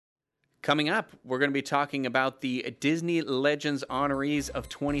Coming up, we're going to be talking about the Disney Legends Honorees of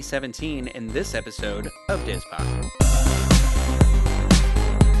 2017 in this episode of DizPop.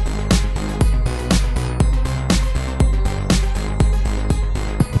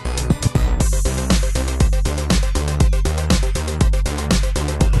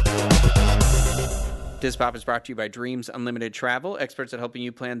 DizPop is brought to you by Dreams Unlimited Travel, experts at helping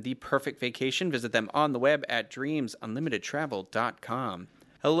you plan the perfect vacation. Visit them on the web at dreamsunlimitedtravel.com.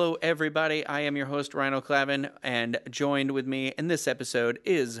 Hello, everybody. I am your host, Ryno Clavin, and joined with me in this episode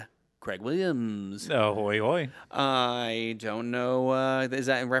is Craig Williams. Ahoy, hoy. I don't know, is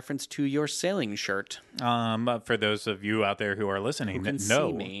that in reference to your sailing shirt? For those of you out there who are listening, Who can no,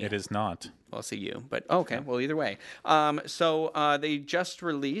 see me. it is not. Well, I'll see you, but okay. Well, either way. So they just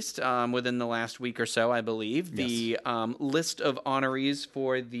released, within the last week or so, I believe, the list of honorees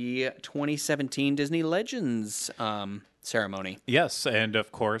for the 2017 Disney Legends ceremony. Yes, and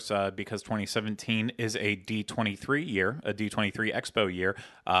of course, because 2017 is a D23 year, a D23 Expo year,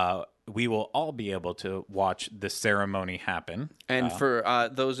 we will all be able to watch the ceremony happen. And for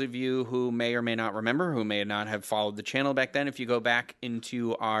those of you who may or may not remember, who may not have followed the channel back then, if you go back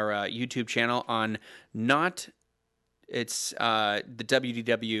into our YouTube channel on it's the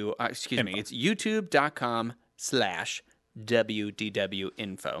WDW, it's youtube.com/WDW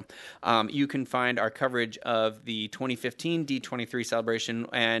info. You can find our coverage of the 2015 D23 celebration,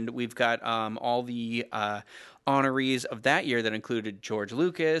 and we've got all the honorees of that year that included George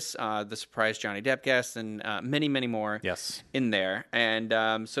Lucas, the surprise Johnny Depp guest, and many, many more in there.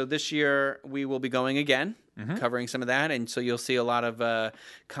 And so this year we will be going again, covering some of that, and so you'll see a lot of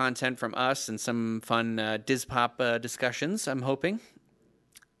content from us and some fun DizPop discussions, I'm hoping.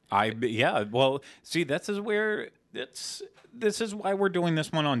 Well, see, this is why we're doing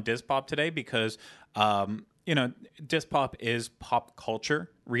this one on DizPop today, because DizPop is pop culture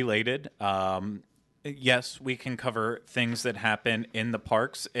related. Yes, we can cover things that happen in the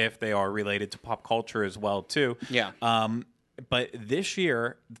parks if they are related to pop culture as well too. Yeah. But this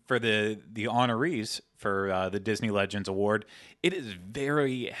year, for the honorees for the Disney Legends Award, it is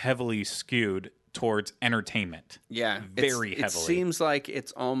very heavily skewed towards entertainment. Yeah, very heavily. It seems like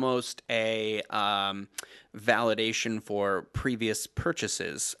it's almost a validation for previous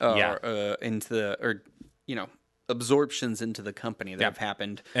purchases, absorptions into the company that have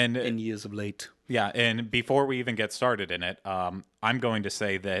happened in years of late. Yeah, and before we even get started in it, I'm going to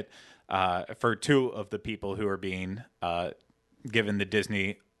say that for two of the people who are being given the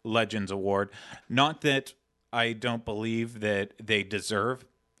Disney Legends Award, not that I don't believe that they deserve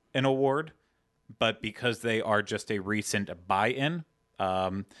an award, but because they are just a recent buy-in,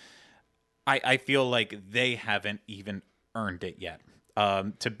 I feel like they haven't even earned it yet.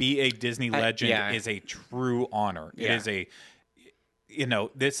 To be a Disney legend is a true honor. Yeah. It is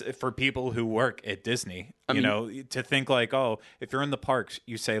this for people who work at Disney, to think like, oh, if you're in the parks,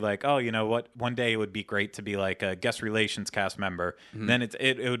 you say like, oh, you know what, one day it would be great to be like a guest relations cast member. Mm-hmm. Then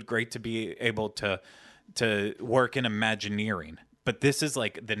it would great to be able to work in Imagineering. But this is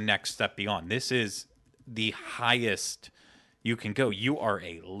like the next step beyond. This is the highest you can go. You are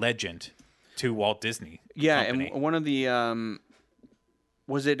a legend to Walt Disney. Yeah, Company. And one of the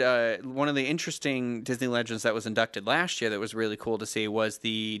one of the interesting Disney Legends that was inducted last year that was really cool to see was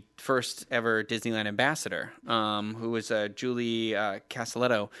the first ever Disneyland ambassador, who was Julie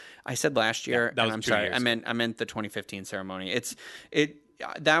Castelletto. I said last year, that was I'm 2 sorry, years. I meant the 2015 ceremony.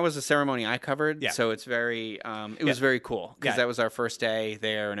 That was a ceremony I covered, so it's very it was very cool because that was our first day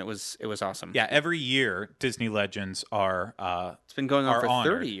there, and it was awesome. Yeah, every year Disney Legends are it's been going on for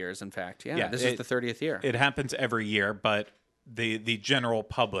honored. 30 years, in fact. Yeah, this is the 30th year. It happens every year, but the general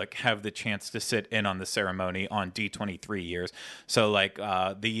public have the chance to sit in on the ceremony on D23 years. So like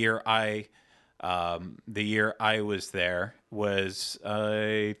the year I was there was,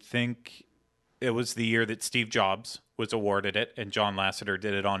 I think it was the year that Steve Jobs was awarded it, and John Lasseter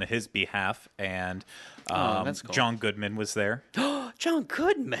did it on his behalf, and that's cool. John Goodman was there. John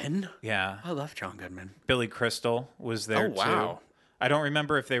Goodman? Yeah. I love John Goodman. Billy Crystal was there too. Wow. I don't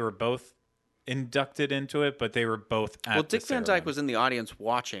remember if they were both inducted into it, but they were both at Well, Dick the Van ceremony. Dyke was in the audience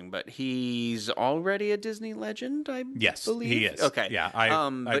watching, but he's already a Disney legend, I believe? Yes, he is. Okay. Yeah,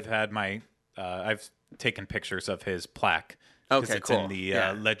 I've had my... I've taken pictures of his plaque. Okay, it's cool. in the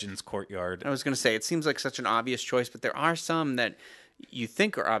Legends Courtyard. I was going to say, it seems like such an obvious choice, but there are some that you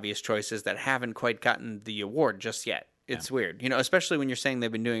think are obvious choices that haven't quite gotten the award just yet. It's weird, especially when you're saying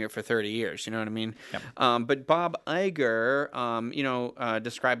they've been doing it for 30 years. You know what I mean? Yep. But Bob Iger,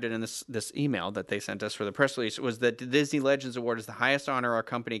 described it in this email that they sent us for the press release, was that the Disney Legends Award is the highest honor our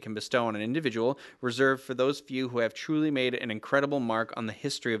company can bestow on an individual, reserved for those few who have truly made an incredible mark on the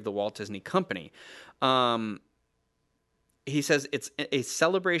history of the Walt Disney Company. He says it's a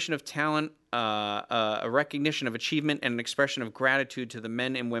celebration of talent, a recognition of achievement, and an expression of gratitude to the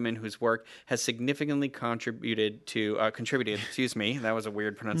men and women whose work has significantly contributed. Excuse me, that was a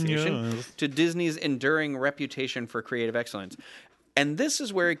weird pronunciation. Yes. To Disney's enduring reputation for creative excellence. And this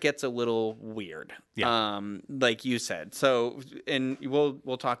is where it gets a little weird, like you said. So, and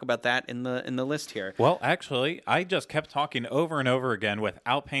we'll talk about that in the list here. Well, actually, I just kept talking over and over again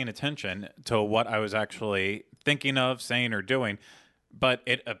without paying attention to what I was actually thinking of, saying, or doing. But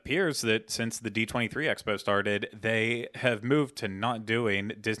it appears that since the D23 Expo started, they have moved to not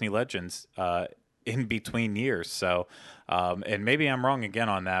doing Disney Legends in between years. So, and maybe I'm wrong again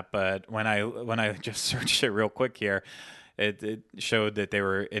on that. But when I just searched it real quick here, it showed that they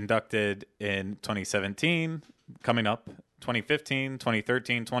were inducted in 2017, coming up 2015,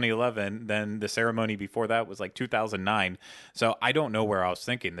 2013, 2011. Then the ceremony before that was like 2009. So I don't know where I was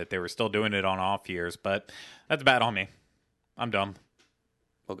thinking that they were still doing it on off years, but that's bad on me. I'm dumb.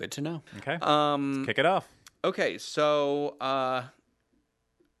 Well, good to know. Okay. Let's kick it off. Okay, so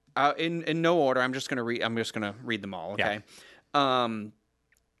in no order, I'm just gonna read them all. Okay. Yeah.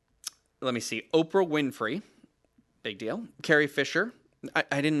 Let me see. Oprah Winfrey, big deal. Carrie Fisher.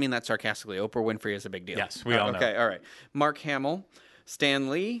 I didn't mean that sarcastically. Oprah Winfrey is a big deal. Yes, we all know. Okay, all right. Mark Hamill, Stan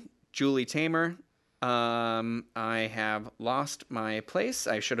Lee, Julie Taymor. I have lost my place.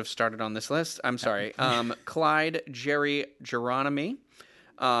 I should have started on this list. I'm sorry. Clyde Jerry Geronimi,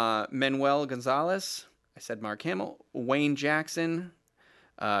 Manuel Gonzalez. I said Mark Hamill. Wayne Jackson,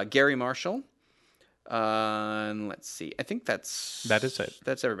 Gary Marshall. And let's see. I think that is it.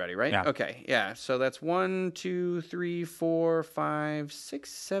 That's everybody, right? Yeah. Okay. Yeah. So that's 1, 2, 3, 4, 5,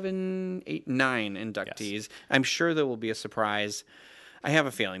 6, 7, 8, 9 inductees. Yes. I'm sure there will be a surprise. I have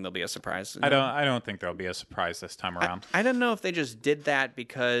a feeling there'll be a surprise. I don't think there'll be a surprise this time around. I don't know if they just did that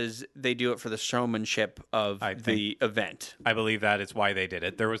because they do it for the showmanship of the event. I believe that is why they did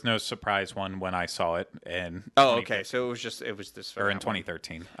it. There was no surprise one when I saw it in. Oh, okay. So it was this. Or in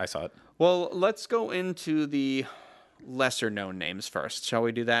 2013, I saw it. Well, let's go into the lesser known names first. Shall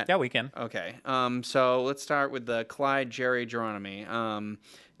we do that? Yeah, we can. Okay. So let's start with the Clyde Jerry Geronimi.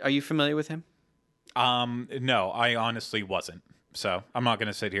 Are you familiar with him? No, I honestly wasn't. So I'm not going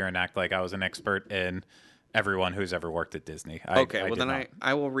to sit here and act like I was an expert in everyone who's ever worked at Disney.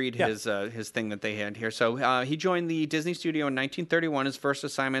 I will read his thing that they had here. So he joined the Disney studio in 1931. His first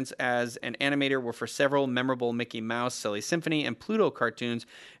assignments as an animator were for several memorable Mickey Mouse, Silly Symphony, and Pluto cartoons,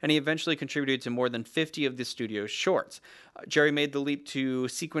 and he eventually contributed to more than 50 of the studio's shorts. Jerry made the leap to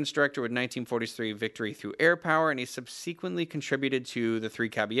sequence director with 1943 Victory Through Air Power, and he subsequently contributed to The Three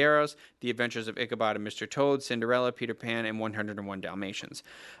Caballeros, The Adventures of Ichabod and Mr. Toad, Cinderella, Peter Pan, and 101 Dalmatians.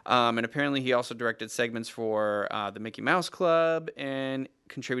 And apparently he also directed segments for the Mickey Mouse Club and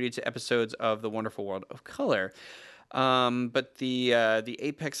contributed to episodes of The Wonderful World of Color. But the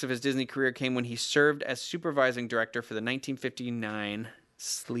apex of his Disney career came when he served as supervising director for the 1959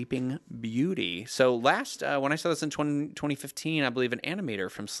 Sleeping Beauty. So last, when I saw this in 2015, I believe an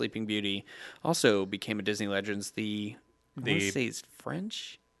animator from Sleeping Beauty also became a Disney Legends. I want to say he's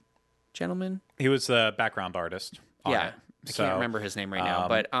French gentleman. He was the background artist. I can't remember his name right now,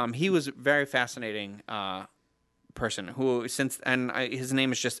 but he was a very fascinating person who his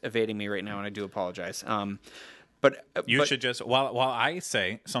name is just evading me right now, and I do apologize. But you should just while I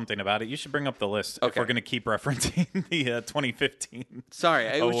say something about it, you should bring up the list if we're going to keep referencing the 2015. Sorry,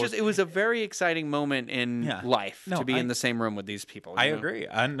 it was a very exciting moment in life to be in the same room with these people. I agree.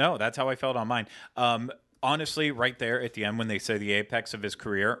 No, that's how I felt on mine. Honestly, right there at the end when they say the apex of his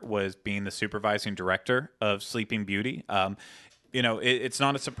career was being the supervising director of Sleeping Beauty. It's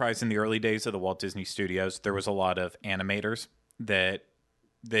not a surprise in the early days of the Walt Disney Studios, there was a lot of animators that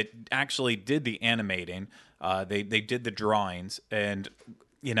actually did the animating. They did the drawings, and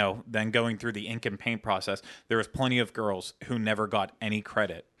then going through the ink and paint process, there was plenty of girls who never got any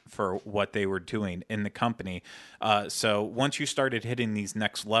credit for what they were doing in the company. So once you started hitting these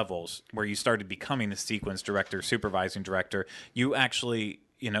next levels where you started becoming a sequence director, supervising director, you actually,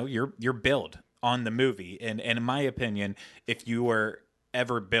 you're billed on the movie. And in my opinion, if you were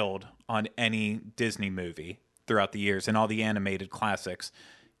ever billed on any Disney movie throughout the years and all the animated classics,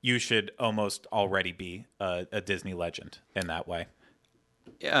 you should almost already be a Disney legend in that way.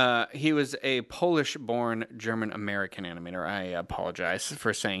 He was a Polish-born German-American animator. I apologize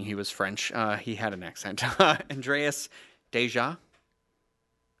for saying he was French. He had an accent. Andreas Deja.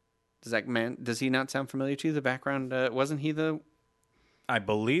 Does he not sound familiar to you? The background, wasn't he the... I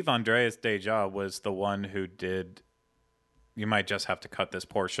believe Andreas Deja was the one who did... You might just have to cut this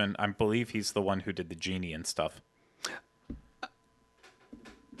portion. I believe he's the one who did the genie and stuff.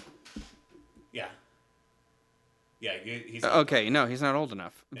 Yeah. Yeah, he's... Okay, no, he's not old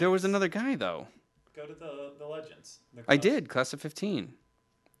enough. There was another guy, though. Go to the Legends. I did, Class of 15.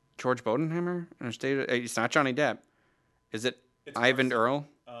 George Bodenhammer? It's not Johnny Depp. Is it Ivan Earl?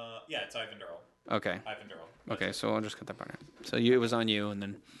 Yeah, it's Ivan Earl. Okay. Ivan Earl. Okay, so I'll just cut that part out. So it was on you, and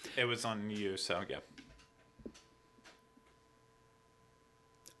then... It was on you, so yeah.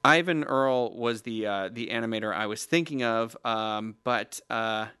 Ivan Earl was the animator I was thinking of, but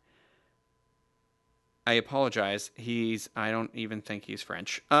I apologize. I don't even think he's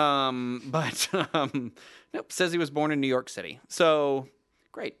French. But nope, says he was born in New York City. So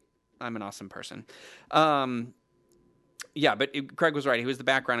great. I'm an awesome person. Yeah, but Craig was right. He was the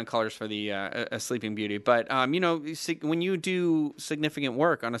background and colors for the A Sleeping Beauty. But when you do significant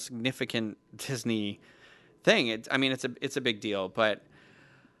work on a significant Disney thing, it's a big deal. But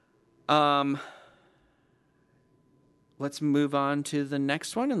let's move on to the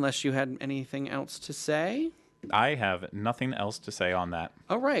next one, unless you had anything else to say. I have nothing else to say on that.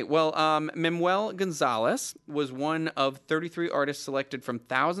 All right. Well, Manuel Gonzalez was one of 33 artists selected from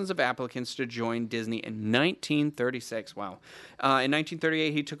thousands of applicants to join Disney in 1936. Wow. In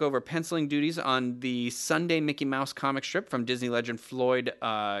 1938, he took over penciling duties on the Sunday Mickey Mouse comic strip from Disney legend Floyd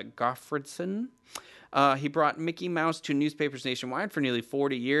Gottfredson. He brought Mickey Mouse to newspapers nationwide for nearly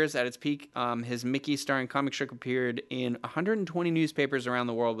 40 years. At its peak, his Mickey starring comic strip appeared in 120 newspapers around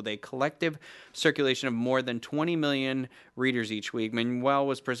the world with a collective circulation of more than 20 million readers each week. Manuel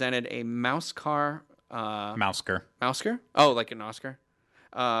was presented a Mousecar... Mousecar? Oh, like an Oscar?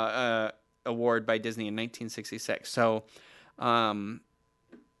 Award by Disney in 1966. So, an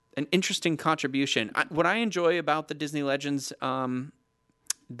interesting contribution. What I enjoy about the Disney Legends...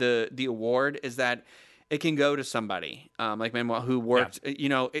 the award is that it can go to somebody like Manuel who worked.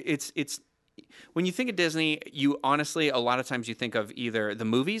 Yeah. It's when you think of Disney, you honestly a lot of times you think of either the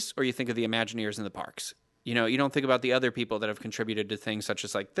movies or you think of the Imagineers in the parks. You don't think about the other people that have contributed to things such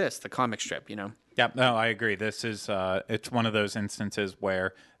as like the comic strip. Yeah, no, I agree. This is it's one of those instances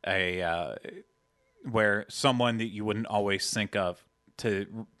where where someone that you wouldn't always think of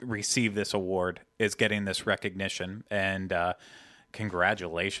to receive this award is getting this recognition and.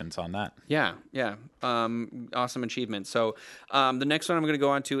 Congratulations on that. Yeah. Awesome achievement. So the next one I'm going to go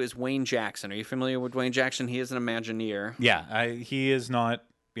on to is Wayne Jackson. Are you familiar with Wayne Jackson? He is an Imagineer. Yeah, he is not,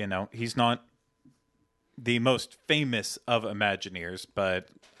 he's not the most famous of Imagineers, but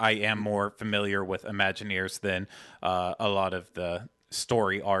I am more familiar with Imagineers than a lot of the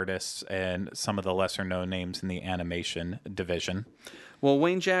story artists and some of the lesser known names in the animation division. Well,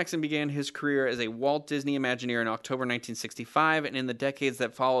 Wayne Jackson began his career as a Walt Disney Imagineer in October 1965, and in the decades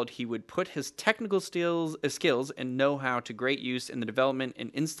that followed, he would put his technical skills and know-how to great use in the development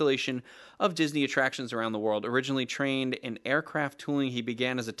and installation of Disney attractions around the world. Originally trained in aircraft tooling, he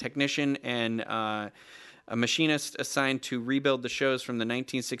began as a technician and a machinist assigned to rebuild the shows from the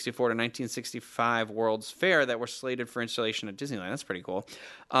 1964 to 1965 World's Fair that were slated for installation at Disneyland. That's pretty cool.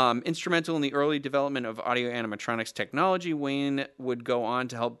 Instrumental in the early development of audio animatronics technology, Wayne would go on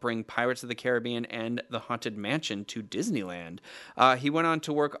to help bring Pirates of the Caribbean and The Haunted Mansion to Disneyland. He went on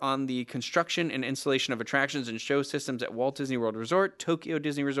to work on the construction and installation of attractions and show systems at Walt Disney World Resort, Tokyo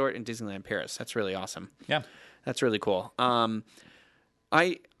Disney Resort, and Disneyland Paris. That's really awesome. Yeah. That's really cool.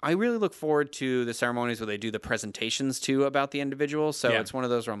 I really look forward to the ceremonies where they do the presentations too about the individual. So It's one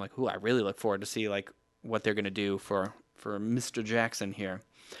of those where I'm like, I really look forward to see like what they're going to do for Mr. Jackson here.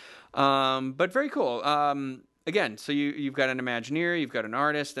 But very cool. Again, so you've got an Imagineer, you've got an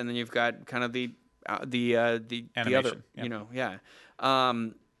artist, and then you've got kind of the animation,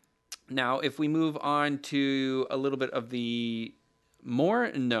 other, now, if we move on to a little bit of the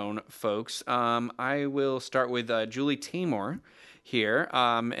more known folks, I will start with Julie Taymor here.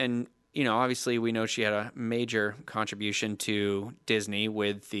 And, obviously we know she had a major contribution to Disney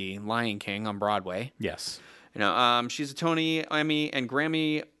with The Lion King on Broadway. Yes. She's a Tony, Emmy, and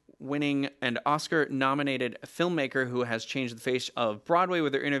Grammy-winning and Oscar-nominated filmmaker who has changed the face of Broadway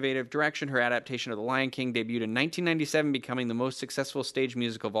with her innovative direction. Her adaptation of The Lion King debuted in 1997, becoming the most successful stage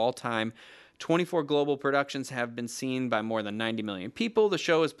musical of all time, 24 global productions have been seen by more than 90 million people. The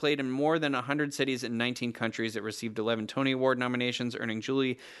show is played in more than 100 cities in 19 countries. It received 11 Tony Award nominations, earning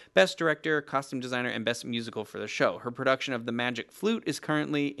Julie Best Director, Costume Designer, and Best Musical for the show. Her production of The Magic Flute is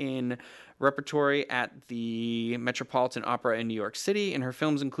currently in repertory at the Metropolitan Opera in New York City, and her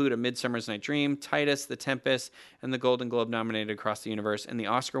films include A Midsummer's Night Dream, Titus, The Tempest, and the Golden Globe nominated Across the Universe, and the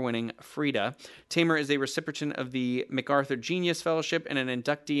Oscar-winning Frida. Tamer is a recipient of the MacArthur Genius Fellowship and an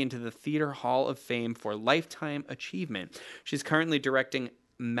inductee into the Theater Hall of Fame for Lifetime Achievement. She's currently directing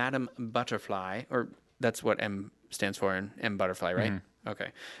Madame Butterfly, or that's what M stands for in M Butterfly, right? Mm-hmm.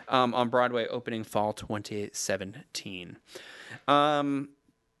 Okay. On Broadway, opening fall 2017.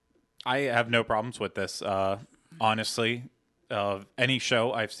 I have no problems with this. Honestly, any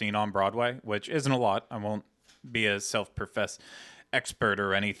show I've seen on Broadway, which isn't a lot, I won't be a self-professed expert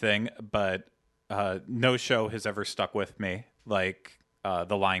or anything, but no show has ever stuck with me like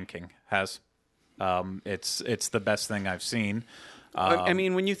The Lion King has. It's the best thing I've seen. I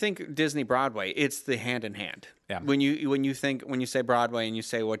mean, when you think Disney Broadway, it's the hand in hand. Yeah. When you say Broadway and you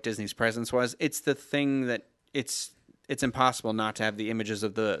say what Disney's presence was, it's the thing that it's impossible not to have the images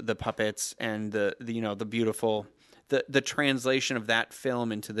of the puppets and the beautiful the translation of that film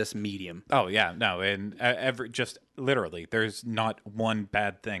into this medium. Oh yeah, no, and just literally, there's not one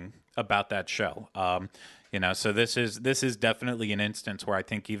bad thing about that show. So this is definitely an instance where I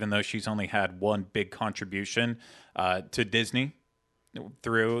think even though she's only had one big contribution to Disney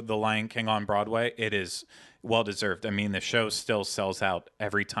through The Lion King on Broadway, it is well deserved. I mean, the show still sells out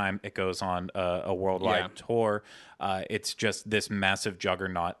every time it goes on a worldwide tour. It's just this massive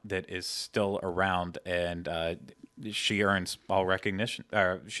juggernaut that is still around, and she earns all recognition.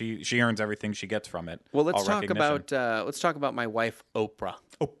 She earns everything she gets from it. Well, let's talk about my wife, Oprah.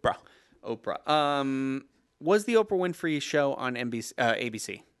 Oprah. Was the Oprah Winfrey Show on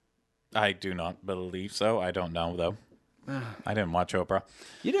ABC? I do not believe so. I don't know though. I didn't watch Oprah.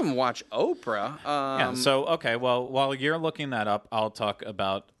 You didn't watch Oprah? Yeah, so, okay, well, while you're looking that up, I'll talk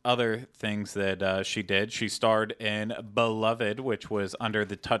about other things that she did. She starred in Beloved, which was under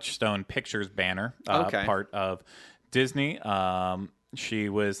the Touchstone Pictures banner, part of Disney. She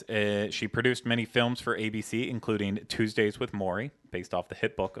produced many films for ABC, including Tuesdays with Morrie, based off the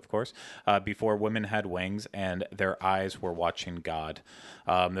hit book, of course, Before Women Had Wings, and Their Eyes Were Watching God.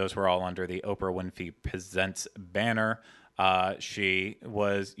 Those were all under the Oprah Winfrey Presents banner. She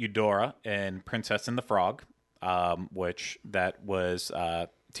was Eudora in Princess and the Frog, which that was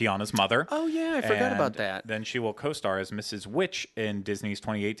Tiana's mother. Oh, yeah, I forgot about that. Then she will co-star as Mrs. Witch in Disney's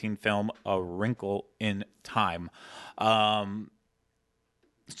 2018 film A Wrinkle in Time.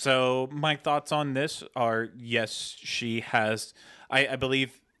 So my thoughts on this are, yes, she has, I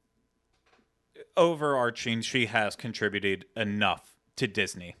believe, overarching, she has contributed enough to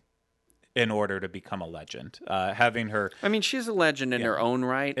Disney in order to become a legend. Having her, I mean, she's a legend in her own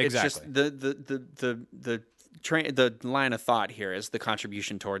right. Exactly. It's just the line of thought here is the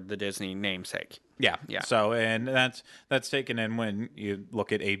contribution toward the Disney namesake. Yeah. Yeah. So, and that's taken in when you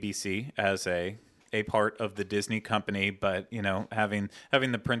look at ABC as a part of the Disney company, but having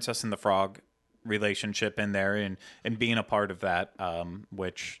the Princess and the Frog relationship in there and being a part of that,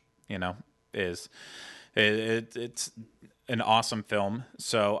 which is it's an awesome film.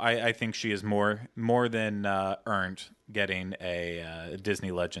 So I think she is more than earned getting a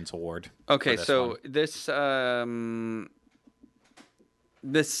Disney Legends Award. Okay, so this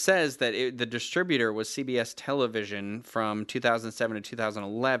says that the distributor was CBS Television from 2007 to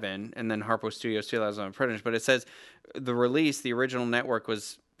 2011, and then Harpo Studios 2011. But it says the original network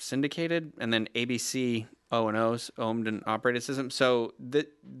was syndicated, and then ABC O&O's owned and operated system. So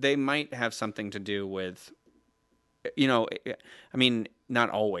they might have something to do with, I mean, not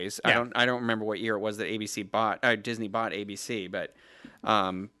always. Yeah. I don't remember what year it was that Disney bought ABC, but.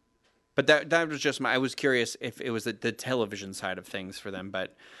 But that was just I was curious if it was the television side of things for them,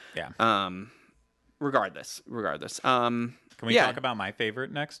 but yeah. Regardless. Can we talk about my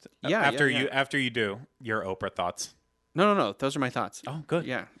favorite next? Yeah. After you do your Oprah thoughts. No. Those are my thoughts. Oh, good.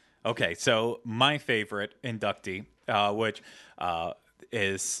 Yeah. Okay, so my favorite inductee, which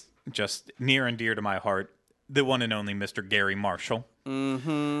is just near and dear to my heart, the one and only Mr. Gary Marshall.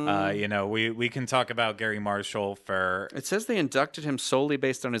 Mm-hmm. We can talk about Gary Marshall for... It says they inducted him solely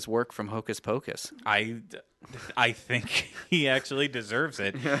based on his work from Hocus Pocus. I think he actually deserves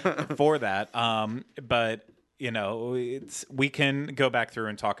it for that. But we can go back through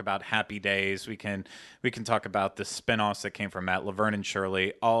and talk about Happy Days. We can talk about the spinoffs that came from Matt Laverne and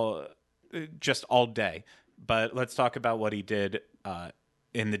Shirley all day. But let's talk about what he did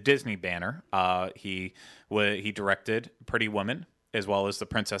in the Disney banner. He directed Pretty Woman. as well as The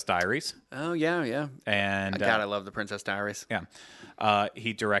Princess Diaries. Oh, yeah. And God, I love The Princess Diaries. yeah.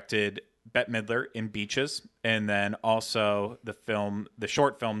 He directed Bette Midler in Beaches, and then also the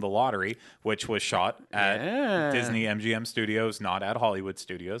short film The Lottery, which was shot at Disney MGM Studios, not at Hollywood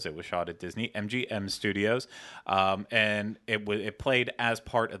Studios. It was shot at Disney MGM Studios, and it played as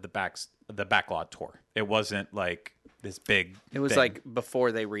part of the backlot tour. It wasn't like this big. It was thing. like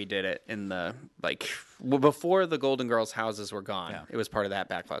before they redid it in the before the Golden Girls houses were gone. Yeah. It was part of that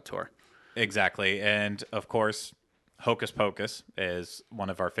backlot tour. Exactly, and of course, Hocus Pocus is one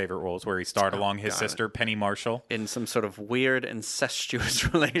of our favorite roles, where he starred along his sister Penny Marshall in some sort of weird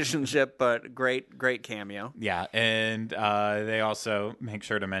incestuous relationship, but great cameo. Yeah, and they also make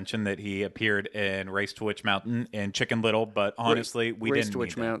sure to mention that he appeared in Race to Witch Mountain and Chicken Little, but honestly, we Race didn't to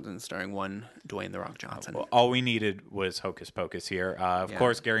Witch need that. Mountain, starring one Dwayne the Rock Johnson. Well, all we needed was Hocus Pocus here. Of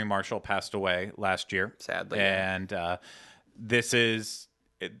course, Gary Marshall passed away last year, Sadly, and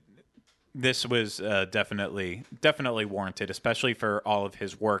this was definitely warranted, especially for all of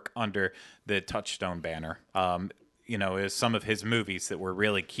his work under the Touchstone banner. Is some of his movies that were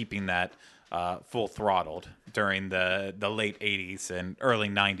really keeping that full throttled during the late 80s and early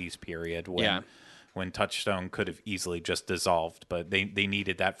 90s period when Touchstone could have easily just dissolved, but they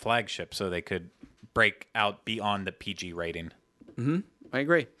needed that flagship so they could break out beyond the PG rating. Mm-hmm. I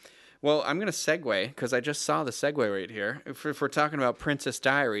agree. Well, I'm going to segue, because I just saw the segue right here. If we're talking about Princess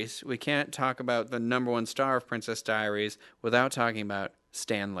Diaries, we can't talk about the number one star of Princess Diaries without talking about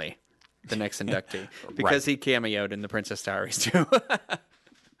Stan Lee, the next inductee, because he cameoed in the Princess Diaries too.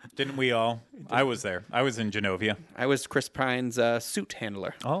 Didn't we all? I was there. I was in Genovia. I was Chris Pine's suit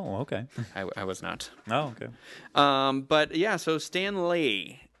handler. Oh, okay. I was not. Oh, okay. But yeah, so Stan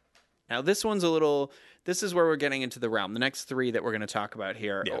Lee. Now this one's a little... This is where we're getting into the realm. The next three that we're going to talk about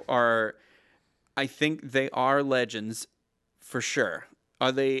here are, I think they are legends for sure.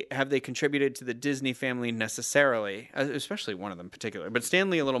 Have they contributed to the Disney family necessarily? Especially one of them in particular. But Stan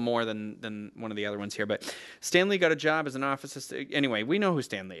Lee a little more than one of the other ones here. But Stan Lee got a job as an office assistant. Anyway, we know who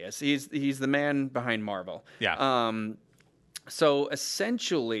Stan Lee is. He's the man behind Marvel. Yeah. So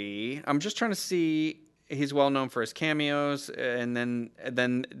essentially, I'm just trying to see... He's well known for his cameos, and then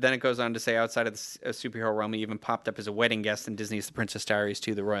it goes on to say outside of the superhero realm, he even popped up as a wedding guest in Disney's The Princess Diaries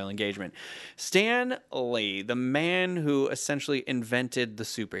 2: The Royal Engagement. Stan Lee, the man who essentially invented the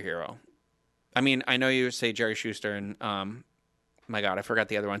superhero. I mean, I know you say Jerry Schuster and my God, I forgot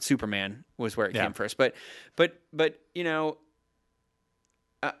the other one. Superman was where it came first, but you know.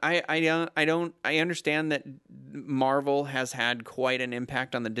 I understand that Marvel has had quite an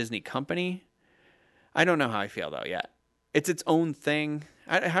impact on the Disney company. I don't know how I feel though yet. It's its own thing.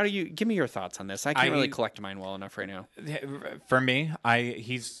 How do you give me your thoughts on this? I can't really collect mine well enough right now. For me,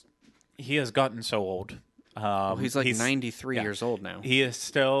 he has gotten so old. He's 93 years old now. He is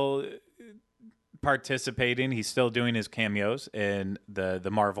still participating. He's still doing his cameos in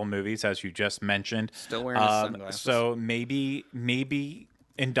the Marvel movies, as you just mentioned. Still wearing his sunglasses. So maybe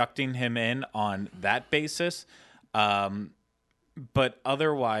inducting him in on that basis. But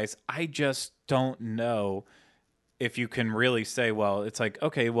otherwise, I just don't know if you can really say, well, it's like,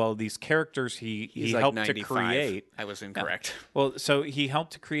 okay, well, these characters he helped 95. To create. I was incorrect. Yeah. Well, so he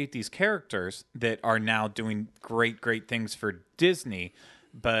helped to create these characters that are now doing great things for Disney,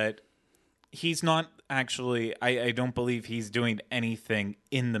 but he's not actually, I don't believe he's doing anything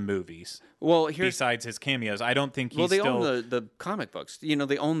in the movies. Well, besides his cameos, I don't think he's they own the comic books. You know,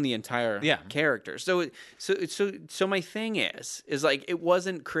 they own the entire character. So my thing is like it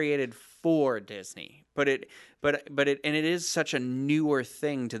wasn't created for Disney, but it is such a newer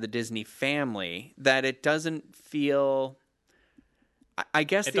thing to the Disney family that it doesn't feel. I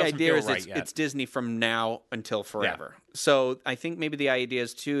guess the idea is it's Disney from now until forever. Yeah. So I think maybe the idea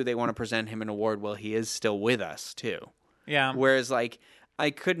is too they want to present him an award while he is still with us too. Yeah. Whereas like. I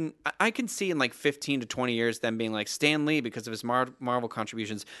can see in like 15 to 20 years them being like Stan Lee because of his Marvel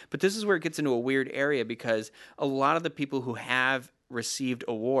contributions. But this is where it gets into a weird area because a lot of the people who have received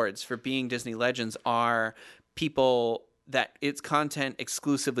awards for being Disney legends are people that it's content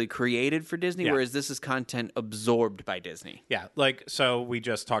exclusively created for Disney, whereas this is content absorbed by Disney. Yeah, like, so we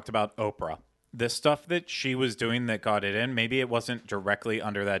just talked about Oprah. The stuff that she was doing that got it in, maybe it wasn't directly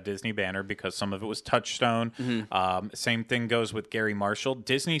under that Disney banner because some of it was Touchstone. Mm-hmm. Same thing goes with Gary Marshall.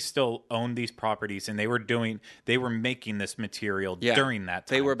 Disney still owned these properties, and they were making this material during that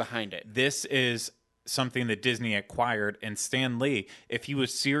time. They were behind it. This is something that Disney acquired, and Stan Lee, if he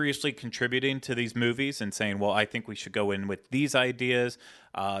was seriously contributing to these movies and saying, well, I think we should go in with these ideas,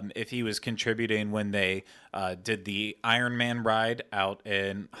 if he was contributing when they did the Iron Man ride out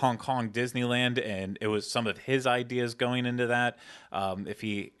in Hong Kong Disneyland, and it was some of his ideas going into that, if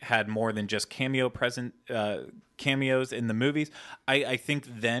he had more than just cameos in the movies, I think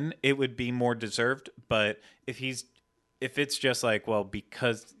then it would be more deserved. But if it's just like, well,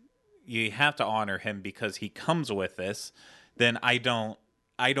 because you have to honor him because he comes with this, then I don't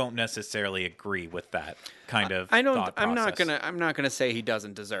necessarily agree with that kind of thought process. I'm not gonna say he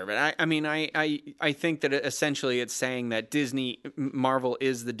doesn't deserve it. I think that essentially it's saying that Marvel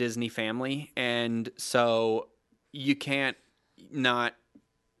is the Disney family, and so you can't not.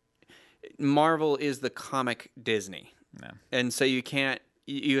 Marvel is the comic Disney, and so you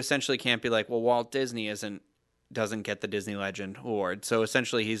essentially can't be like, well, Walt Disney doesn't get the Disney Legend Award. So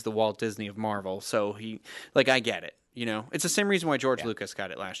essentially he's the Walt Disney of Marvel. So I get it. It's the same reason why George Lucas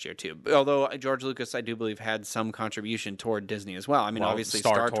got it last year too. Although George Lucas, I do believe, had some contribution toward Disney as well. I mean, obviously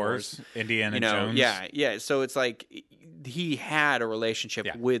Star Tours, Indiana Jones. Yeah. So it's like he had a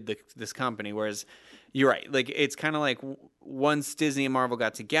relationship with this company, whereas you're right. Like, it's kind of like once Disney and Marvel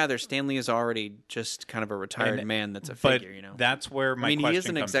got together, Stan Lee is already just kind of a retired man that's a figure, That's where my question he is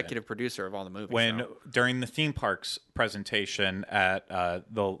an executive producer of all the movies. During the theme parks presentation at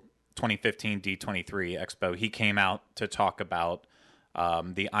the 2015 D23 Expo, he came out to talk about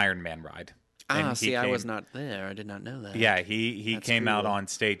the Iron Man ride. I was not there. I did not know that. Yeah, he came out on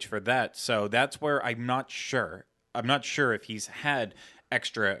stage for that. So that's where I'm not sure. I'm not sure if he's had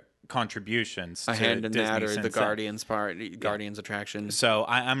extra contributions to hand in Disney that, or the Guardians Guardians attraction. So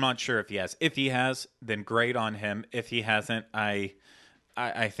I'm not sure if he has. If he has, then great on him. If he hasn't, I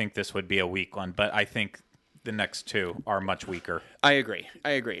think this would be a weak one, but I think the next two are much weaker. I agree.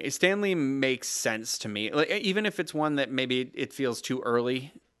 Stan Lee makes sense to me. Like, even if it's one that maybe it feels too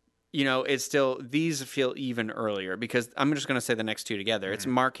early, it's still, these feel even earlier, because I'm just going to say the next two together. Mm-hmm. It's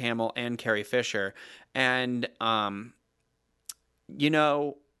Mark Hamill and Carrie Fisher, and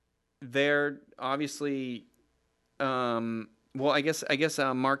they're obviously, I guess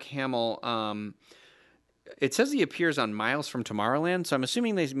Mark Hamill, it says he appears on Miles from Tomorrowland, so I'm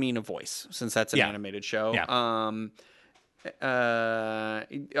assuming they mean a voice, since that's an animated show. Yeah.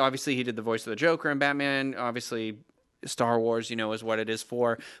 Obviously he did the voice of the Joker in Batman. Obviously Star Wars, is what it is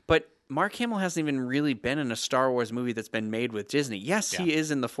for. But Mark Hamill hasn't even really been in a Star Wars movie that's been made with Disney. Yes, he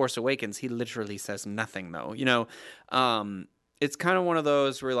is in The Force Awakens. He literally says nothing, though. It's kind of one of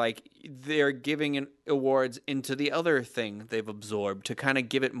those where, like, they're giving awards into the other thing they've absorbed to kind of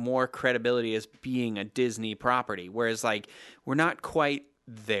give it more credibility as being a Disney property. Whereas, like, we're not quite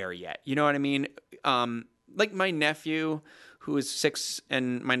there yet. You know what I mean? Like, my nephew, who is 6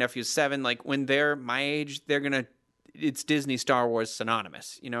 and my nephew's 7, like, when they're my age, it's Disney Star Wars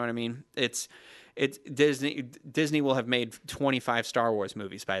synonymous. You know what I mean? It's Disney will have made 25 Star Wars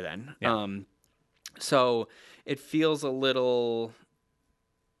movies by then. Yeah. So it feels a little...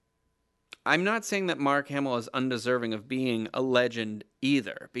 I'm not saying that Mark Hamill is undeserving of being a legend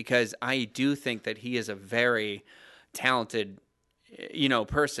either, because I do think that he is a very talented,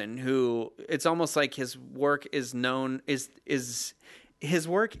 person who, it's almost like his work is known, his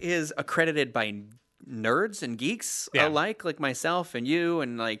work is accredited by nerds and geeks alike, like myself and you,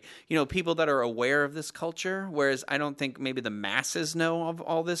 and, like, people that are aware of this culture, whereas I don't think maybe the masses know of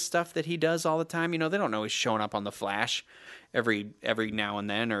all this stuff that he does all the time. They don't know he's showing up on The Flash every now and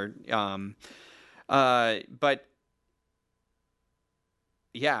then, or but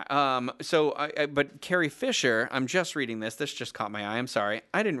yeah, but Carrie Fisher, I'm just reading this just caught my eye, I'm sorry,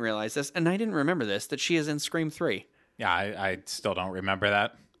 I didn't realize this, and I didn't remember this, that she is in Scream 3. Yeah, I still don't remember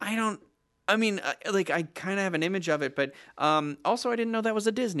that. I kind of have an image of it, but also I didn't know that was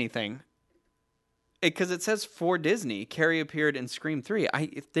a Disney thing. Because it says for Disney, Carrie appeared in Scream 3. I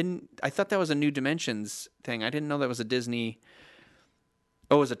thought that was a New Dimensions thing. I didn't know that was a Disney.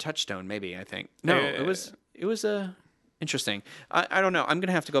 Oh, it was a Touchstone, maybe, I think. No, it was interesting. I don't know. I'm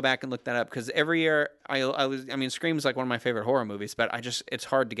gonna have to go back and look that up, because every year Scream's like one of my favorite horror movies, but it's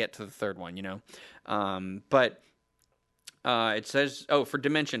hard to get to the third one, But it says, for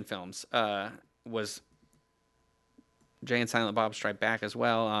Dimension Films, was Jay and Silent Bob Strike Back as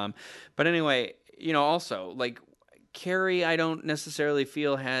well. But anyway, also, like, Carrie, I don't necessarily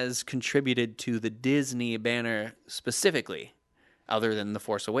feel has contributed to the Disney banner specifically, other than The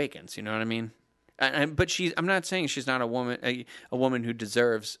Force Awakens. You know what I mean? But I'm not saying she's not a woman who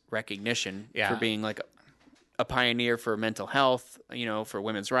deserves recognition for being, like, a pioneer for mental health, for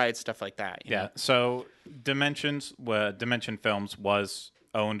women's rights, stuff like that. So Dimension Films was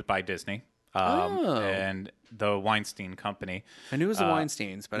owned by Disney. Oh. and the Weinstein Company. I knew it was the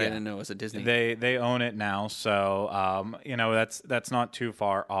Weinsteins, but I didn't know it was a Disney. They own it now, so that's not too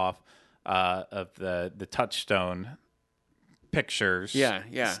far off of the Touchstone Pictures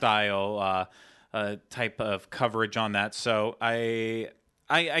style type of coverage on that. So I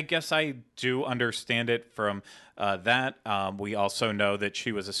guess I do understand it from that. We also know that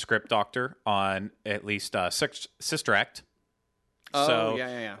she was a script doctor on at least Sister Act. Oh, So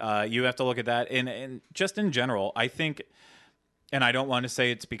yeah. you have to look at that. And just in general, I think, and I don't want to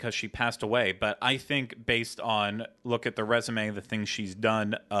say it's because she passed away, but I think based on look at the resume, the things she's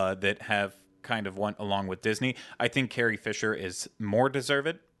done that have kind of went along with Disney, I think Carrie Fisher is more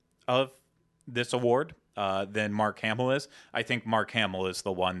deserved of this award than Mark Hamill is. I think Mark Hamill is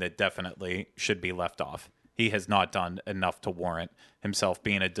the one that definitely should be left off. He has not done enough to warrant himself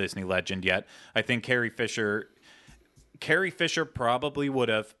being a Disney legend yet. I think Carrie Fisher probably would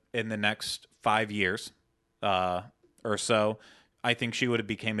have in the next 5 years or so. I think she would have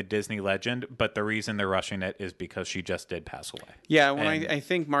became a Disney legend, but the reason they're rushing it is because she just did pass away. Yeah, I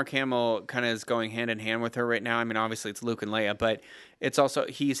think Mark Hamill kind of is going hand in hand with her right now. I mean, obviously it's Luke and Leia, but it's also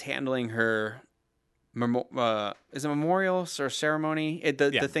he's handling her. Is it memorial or ceremony?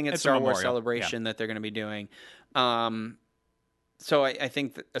 The thing at Star Wars Celebration that they're going to be doing. So I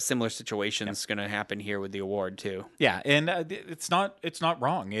think that a similar situation is going to happen here with the award too. Yeah, and it's not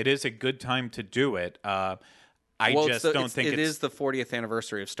wrong. It is a good time to do it. It is the 40th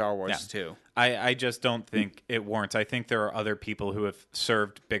anniversary of Star Wars too. I just don't think it warrants. I think there are other people who have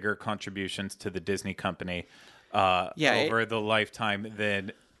served bigger contributions to the Disney company over the lifetime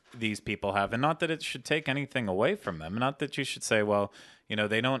than these people have. And not that it should take anything away from them. Not that you should say, well,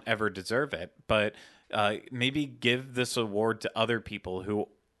 they don't ever deserve it. But maybe give this award to other people who,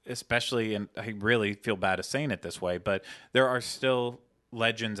 especially, and I really feel bad of saying it this way, but there are still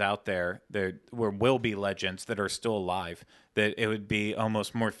legends out there will be legends that are still alive, that it would be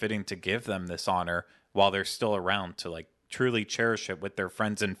almost more fitting to give them this honor while they're still around to like truly cherish it with their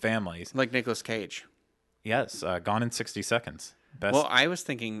friends and families. Like Nicolas Cage. Yes, Gone in 60 Seconds. Best. Well, I was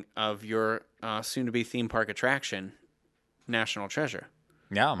thinking of your soon-to-be theme park attraction, National Treasure.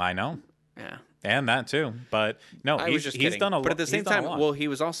 Yeah, I know. Yeah. And that too, but no, he's done a lot. But at the same time, well, he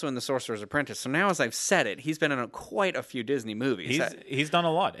was also in The Sorcerer's Apprentice. So now, as I've said it, he's been in quite a few Disney movies. He's done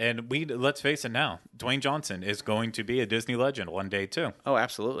a lot, and let's face it now, Dwayne Johnson is going to be a Disney legend one day too. Oh,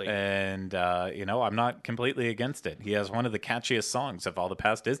 absolutely. And I'm not completely against it. He has one of the catchiest songs of all the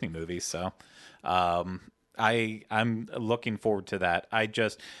past Disney movies, so I'm looking forward to that.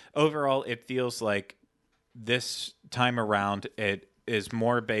 Overall, it feels like this time around it is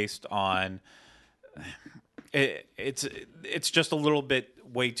more based on. It's just a little bit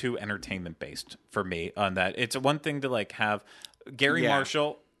way too entertainment based for me on that. It's one thing to like have Gary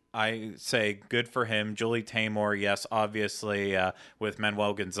Marshall. I say good for him. Julie Taymor, yes, obviously with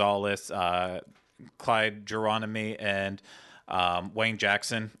Manuel Gonzalez, Clyde Geronimi, and Wayne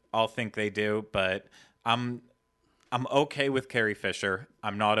Jackson. I'll think they do, but I'm okay with Carrie Fisher.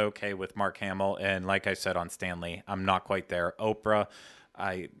 I'm not okay with Mark Hamill, and like I said on Stanley, I'm not quite there. Oprah,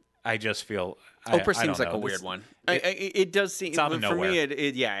 I just feel Oprah seems like a weird one. It does seem it's out of nowhere. For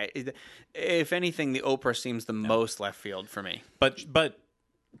me. If anything, the Oprah seems the most left field for me. But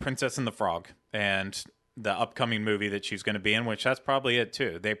Princess and the Frog and the upcoming movie that she's going to be in, which that's probably it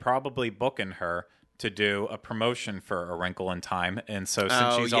too. They probably booking her to do a promotion for A Wrinkle in Time, and so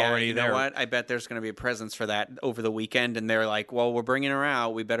since she's already there, you know what? I bet there's going to be a presence for that over the weekend, and they're like, "Well, we're bringing her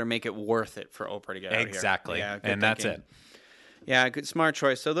out. We better make it worth it for Oprah to get out here." Exactly, yeah, and that's it. Yeah, good, smart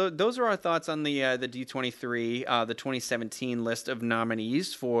choice. So those are our thoughts on the D23, the 2017 list of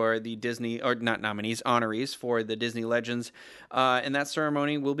nominees for the Disney, or not nominees, honorees for the Disney Legends. And that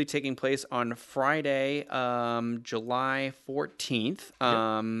ceremony will be taking place on Friday, July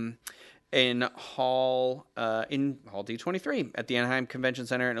 14th. In Hall D23 at the Anaheim Convention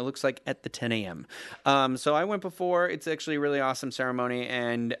Center, and it looks like at the 10 a.m. So I went before. It's actually a really awesome ceremony,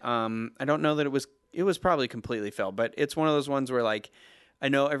 and I don't know that it was probably completely filled, but it's one of those ones where, like, I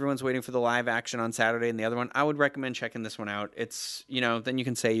know everyone's waiting for the live action on Saturday, and the other one, I would recommend checking this one out. It's, then you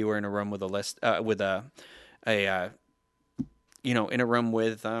can say you were in a room with in a room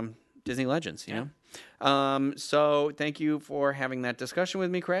with Disney legends, you know? So thank you for having that discussion with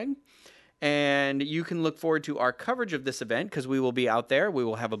me, Craig. And you can look forward to our coverage of this event because we will be out there. We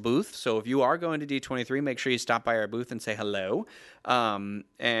will have a booth. So if you are going to D23, make sure you stop by our booth and say hello. And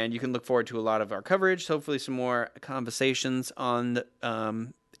you can look forward to a lot of our coverage, hopefully some more conversations on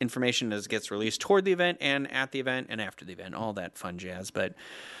the information as it gets released toward the event and at the event and after the event, all that fun jazz. But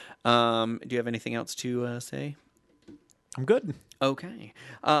do you have anything else to say? I'm good. Okay.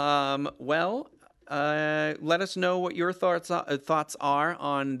 Well, let us know what your thoughts are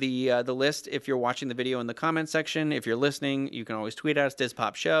on the list. If you're watching the video in the comment section, if you're listening, you can always tweet at us,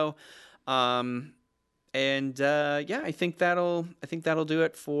 DizPop Show. And yeah, I think that'll do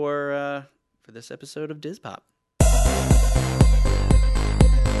it for this episode of DizPop.